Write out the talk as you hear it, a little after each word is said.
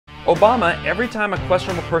Obama, every time a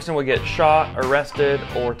questionable person would get shot, arrested,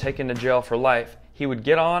 or taken to jail for life, he would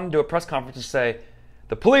get on, do a press conference and say,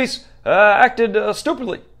 "The police acted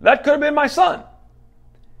stupidly. That could have been my son."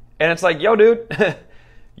 And it's like, yo, dude,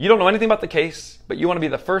 you don't know anything about the case, but you want to be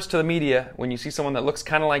the first to the media when you see someone that looks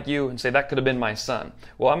kind of like you and say, "That could have been my son."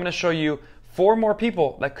 Well, I'm going to show you 4 more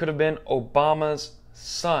people that could have been Obama's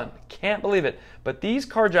son. Can't believe it. But these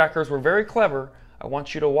carjackers were very clever. I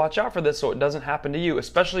want you to watch out for this so it doesn't happen to you,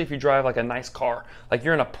 especially if you drive like a nice car. Like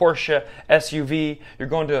you're in a Porsche SUV, you're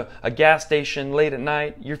going to a gas station late at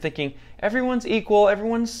night, you're thinking, everyone's equal,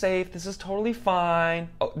 everyone's safe, this is totally fine.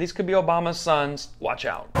 Oh, these could be Obama's sons. Watch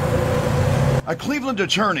out. A Cleveland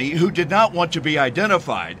attorney who did not want to be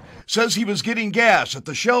identified says he was getting gas at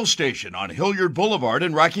the Shell station on Hilliard Boulevard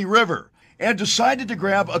in Rocky River and decided to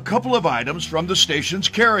grab a couple of items from the station's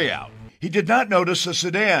carryout. He did not notice a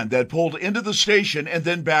sedan that pulled into the station and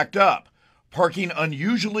then backed up, parking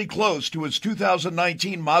unusually close to his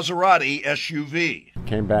 2019 Maserati SUV.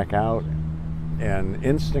 Came back out, and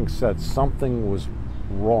instinct said something was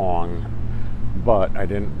wrong, but I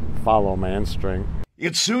didn't follow my instinct.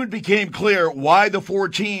 It soon became clear why the 4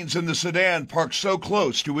 teens in the sedan parked so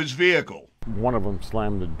close to his vehicle. One of them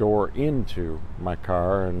slammed the door into my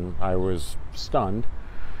car, and I was stunned.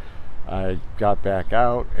 I got back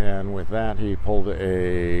out, and with that he pulled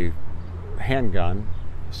a handgun,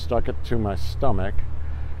 stuck it to my stomach,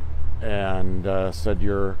 and said,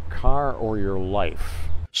 "Your car or your life."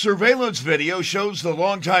 Surveillance video shows the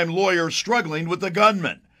longtime lawyer struggling with the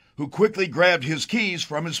gunman, who quickly grabbed his keys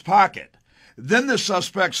from his pocket. Then the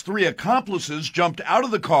suspect's 3 accomplices jumped out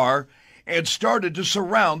of the car and started to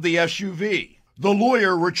surround the SUV. The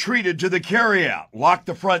lawyer retreated to the carryout, locked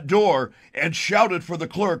the front door, and shouted for the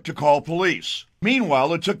clerk to call police.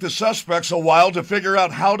 Meanwhile, it took the suspects a while to figure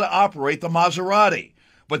out how to operate the Maserati,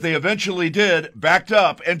 but they eventually did, backed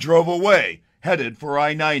up, and drove away, headed for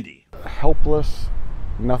I-90. Helpless,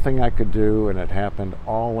 nothing I could do, and it happened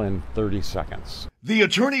all in 30 seconds. The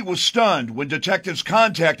attorney was stunned when detectives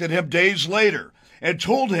contacted him days later and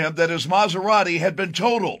told him that his Maserati had been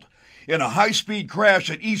totaled in a high-speed crash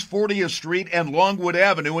at East 40th Street and Longwood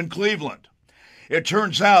Avenue in Cleveland. It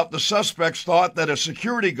turns out the suspects thought that a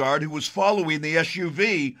security guard who was following the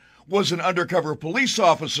SUV was an undercover police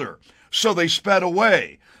officer, so they sped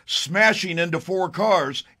away, smashing into 4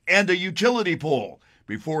 cars and a utility pole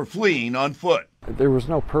before fleeing on foot. There was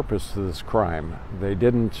no purpose to this crime. They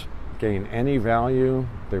didn't gain any value.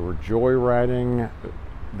 They were joyriding.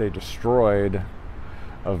 They destroyed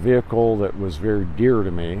a vehicle that was very dear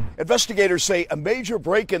to me. Investigators say a major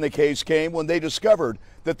break in the case came when they discovered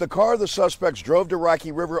that the car the suspects drove to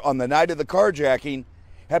Rocky River on the night of the carjacking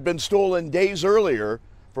had been stolen days earlier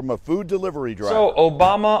from a food delivery driver. So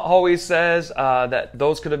Obama always says that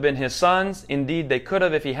those could have been his sons. Indeed, they could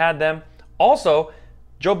have if he had them. Also,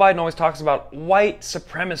 Joe Biden always talks about white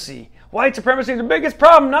supremacy. White supremacy is the biggest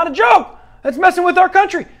problem, not a joke. It's messing with our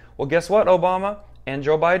country. Well, guess what, Obama and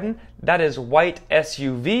Joe Biden? That is white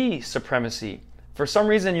SUV supremacy. For some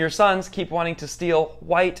reason, your sons keep wanting to steal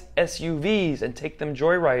white SUVs and take them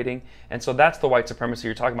joyriding, and so that's the white supremacy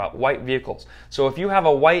you're talking about, white vehicles. So if you have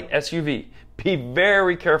a white SUV, be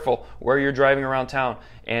very careful where you're driving around town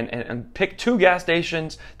and pick 2 gas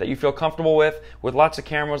stations that you feel comfortable with lots of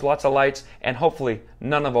cameras, lots of lights, and hopefully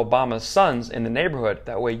none of Obama's sons in the neighborhood.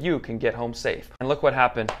 That way you can get home safe. And look what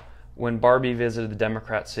happened when Barbie visited the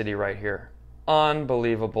Democrat city right here.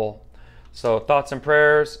 Unbelievable. So thoughts and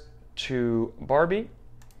prayers to Barbie,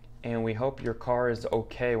 and we hope your car is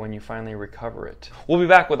okay when you finally recover it. We'll be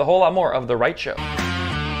back with a whole lot more of The Right Show.